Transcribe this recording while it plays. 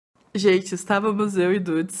Gente, estávamos eu e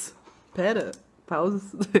Dudes. Pera,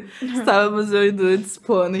 pausa. Estávamos eu e Dudes,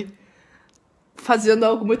 Pônei, fazendo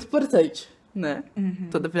algo muito importante, né?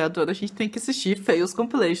 Toda vereadora a gente tem que assistir Fails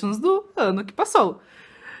Compilations do ano que passou.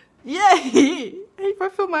 E aí, a gente vai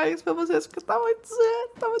filmar isso pra vocês, porque tá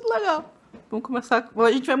muito legal. Vamos começar.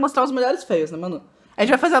 A gente vai mostrar os melhores fails, né, Manu? A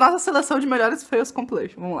gente vai fazer a nossa seleção de melhores Fails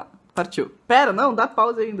Compilation. Vamos lá. Partiu. Pera, não, dá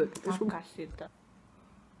pausa ainda. Deixa eu... Caceta.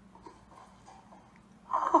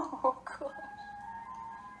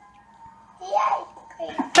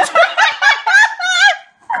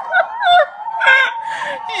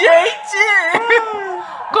 Gente!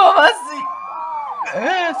 Como assim?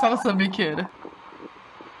 É, só não sabia que era.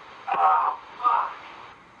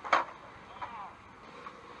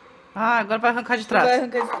 Ah, agora vai arrancar de trás. Vai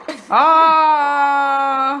arrancar de trás.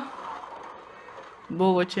 Ah!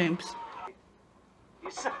 Boa, Champs.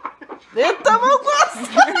 Eita, meu gosto!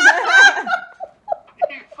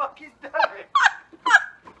 You fucking done it.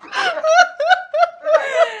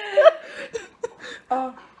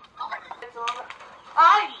 Ó.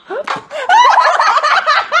 Ai!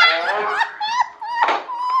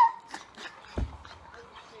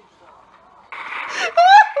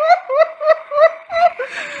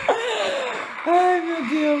 Ai, meu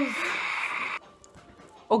Deus.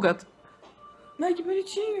 Ô, gato. Ai, que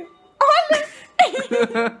bonitinho.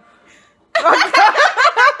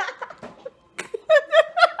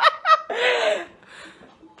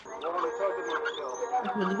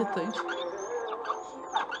 É muito irritante.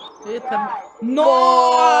 Eita.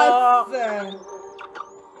 Nossa!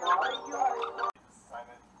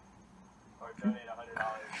 Or donate $100 to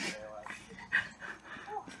ALS.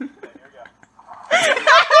 Okay, here we go.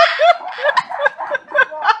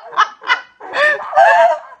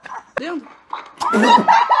 Dentro.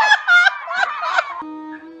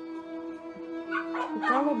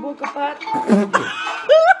 Cala a boca, para.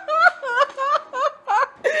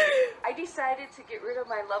 I decided to get rid of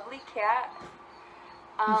my lovely cat.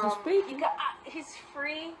 He's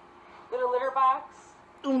free with a litter box.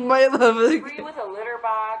 My lovely. Free with a litter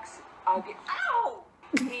box. Ow!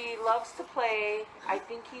 He loves to play. I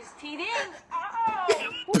think he's teething. Ow!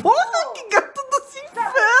 Porra, que gato dos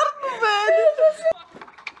infernos, velho.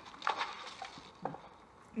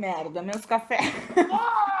 Merda, meus café.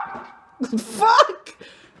 Fuck!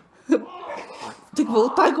 Tem que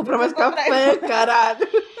voltar e comprar mais café, caralho.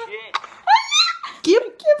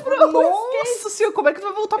 Quebrou! Nossa senhora, como é que tu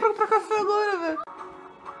vai voltar pra comprar café agora, velho?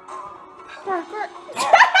 Perdeu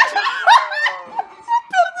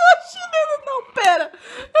a chinela, não, pera!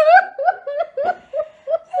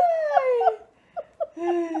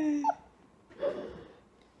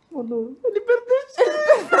 Mano, ele perdeu a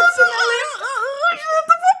chinela.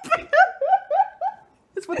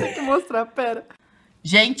 Isso vou ter que mostrar, pera.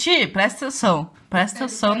 Gente, presta atenção. Presta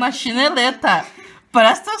atenção na chineleta.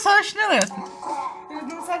 Presta atenção na chineleta.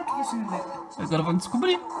 Eles não sabem o que é chineleta. Agora vamos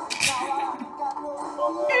descobrir.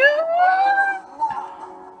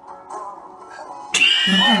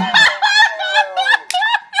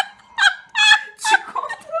 Te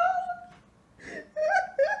controla.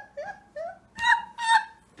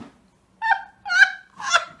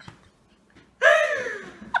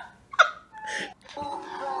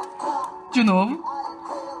 De novo.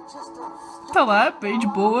 Tá lá, bem de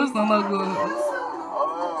boas na lagoa.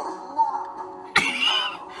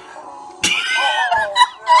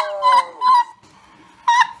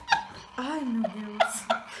 Ai, meu Deus.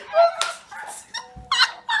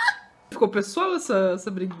 Ficou pessoal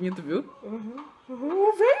essa briguinha, tu viu?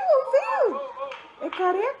 Veio. É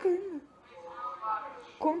careca ainda.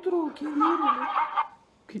 Contra o que né?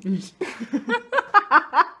 Que lindo.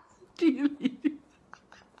 Que lindo.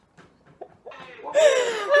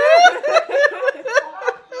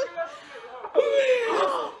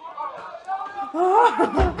 Ai,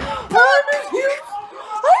 meu Deus.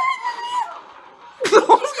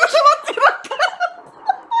 Nossa, que eu tava batendo a cara.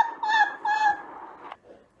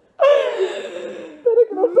 Pera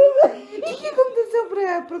que não tô vendo. O que aconteceu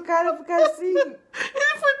pro cara ficar assim?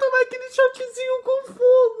 Ele foi tomar aquele shotzinho com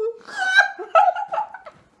fogo.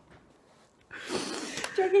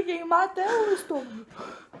 Tinha que queimar até o estômago.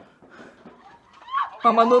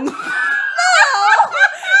 A Manu não...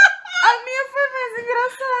 A minha foi mais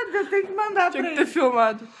engraçada. Eu tenho que mandar Tinha pra que ter ele.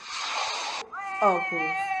 filmado.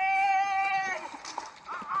 Óculos.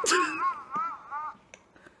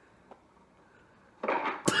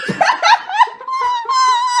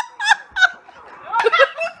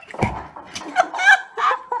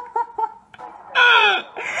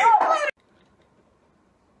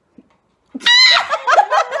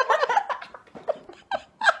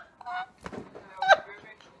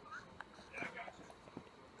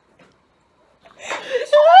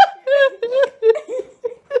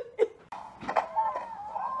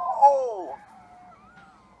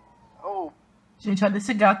 Gente, olha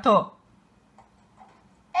esse gato.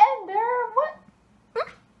 Ender, what?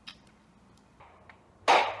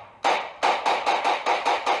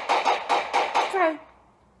 Try.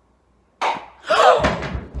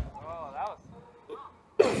 Oh, that was.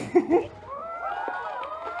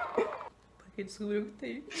 Porque descobriu que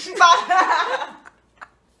tem.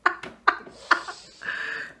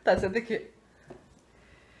 Tá, senta aqui.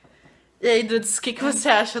 E aí, Dudes, o que você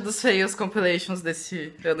acha dos Fails Compilations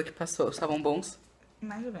desse ano que passou? Estavam bons?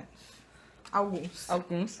 Mais ou menos. Alguns.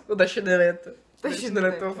 Alguns. O da Chineleta. O da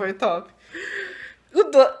Chineleta. Chineleta foi top. O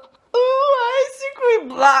do... Icicle e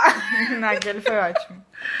blá. Naquele foi ótimo.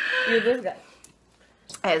 E o dos gatos.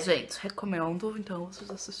 É, gente, recomendo, então, vocês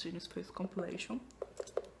assistirem os Fails Compilation.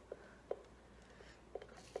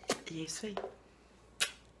 E é isso aí.